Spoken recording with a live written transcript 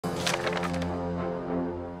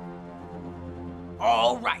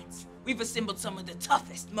All right, we've assembled some of the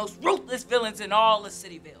toughest, most ruthless villains in all of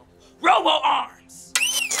Cityville. Robo-Arms!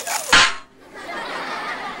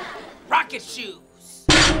 Rocket Shoes!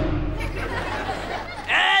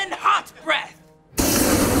 And Hot Breath!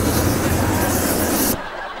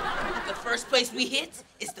 The first place we hit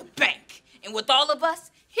is the bank. And with all of us,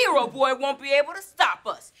 Hero Boy won't be able to stop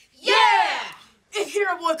us. Yeah! If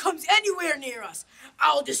Hero Boy comes anywhere near us,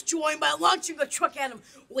 I'll destroy him by launching a truck at him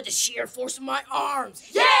with the sheer force of my arms.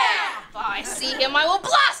 Yeah! If I see him, I will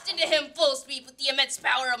blast into him full speed with the immense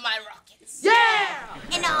power of my rockets. Yeah!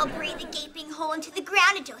 And I'll breathe a gaping hole into the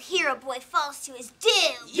ground until Hero Boy falls to his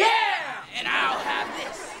doom. Yeah! And I'll have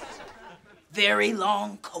this very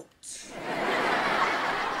long coat.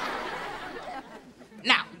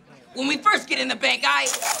 Now, when we first get in the bank,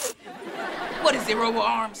 what is it,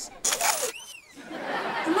 Robo-Arms?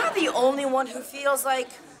 Am I the only one who feels like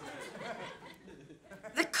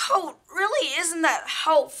the coat really isn't that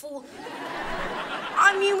helpful?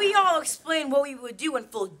 I mean, we all explained what we would do in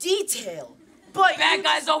full detail, but bad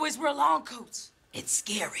guys always wear long coats. It's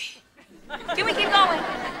scary. Can we keep going?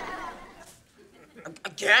 I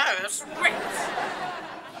guess. Great.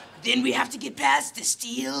 Then we have to get past the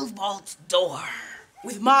steel vault door.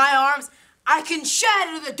 With my arms, I can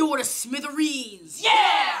shatter the door to smithereens. Yeah!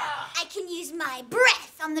 I can use my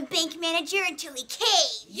breath on the bank manager until he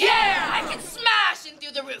caves. Yeah! I can smash in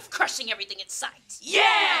through the roof, crushing everything in sight.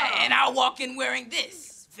 Yeah! And I'll walk in wearing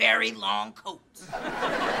this very long coat.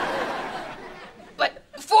 But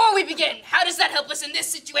before we begin, how does that help us in this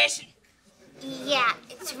situation? Yeah,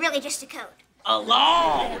 it's really just a coat. A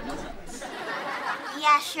long coat.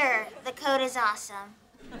 Yeah, sure. The coat is awesome.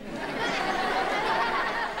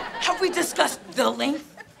 Have we discussed the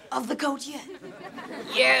length of the coat yet?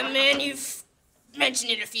 Yeah, man, you've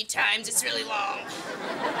mentioned it a few times. It's really long.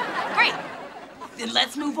 Great. Then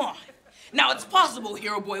let's move on. Now, it's possible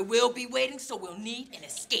Hero Boy will be waiting, so we'll need an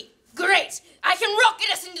escape. Great. I can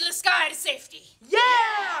rocket us into the sky to safety. Yeah!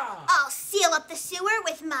 I'll seal up the sewer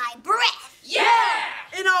with my breath. Yeah!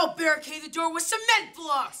 And I'll barricade the door with cement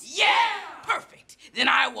blocks. Yeah! Perfect. Then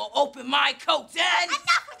I will open my coat and...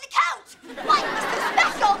 Enough with the coat! What was so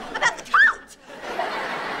special about the coat?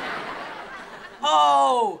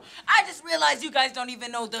 Oh, I just realized you guys don't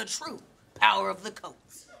even know the true power of the coat.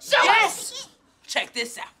 Show us! Check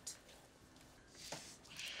this out.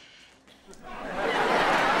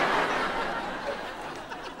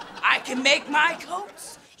 I can make my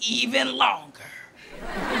coats even longer.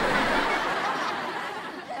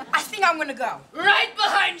 I think I'm gonna go. Right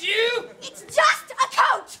behind you! It's just a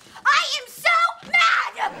coat! I am so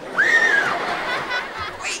mad!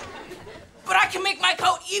 Wait, but I can make my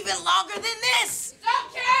coat even longer than this.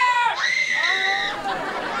 Don't care!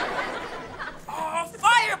 Oh,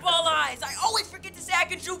 fireball eyes! I always forget to say I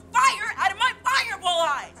can shoot fire out of my fireball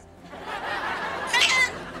eyes.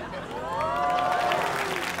 Man!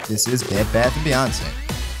 This is Bed Bath & Beyonce.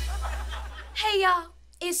 Hey y'all,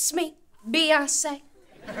 it's me, Beyonce.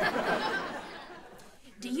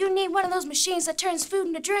 Do you need one of those machines that turns food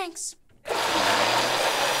into drinks?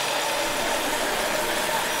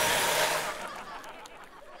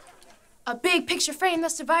 A big picture frame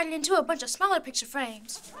that's divided into a bunch of smaller picture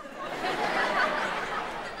frames.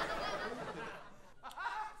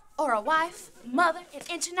 Or a wife, mother, and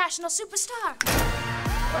international superstar.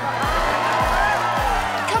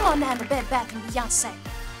 Come on down to Bed Bath & Beyonce,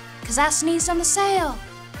 'cause I sneezed on the sale,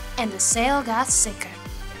 and the sale got sicker.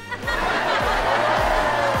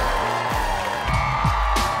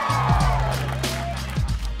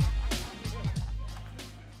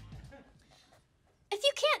 If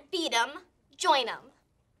you can't beat 'em, join 'em.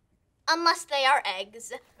 Unless they are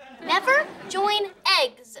eggs. Never join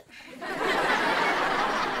eggs.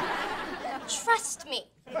 Trust me.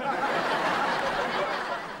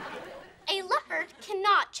 A leopard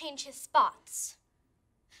cannot change his spots.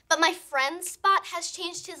 But my friend's Spot has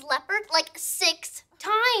changed his leopard like 6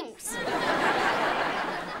 times.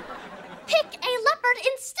 Pick a leopard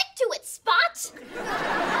and stick to it, Spot.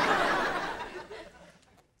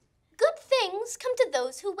 Good things come to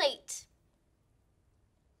those who wait.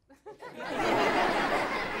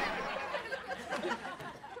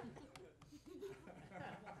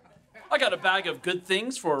 I got a bag of good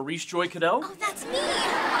things for Reece Caddell. Oh, that's me,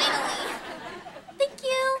 finally. Thank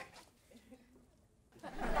you.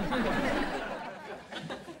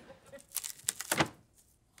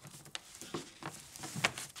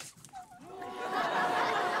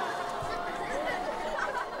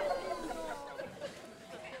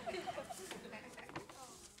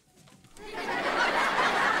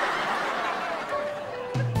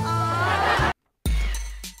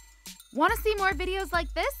 Want to see more videos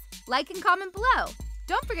like this? like and comment below.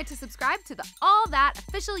 Don't forget to subscribe to the All That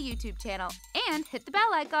official YouTube channel and hit the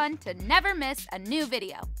bell icon to never miss a new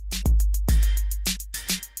video.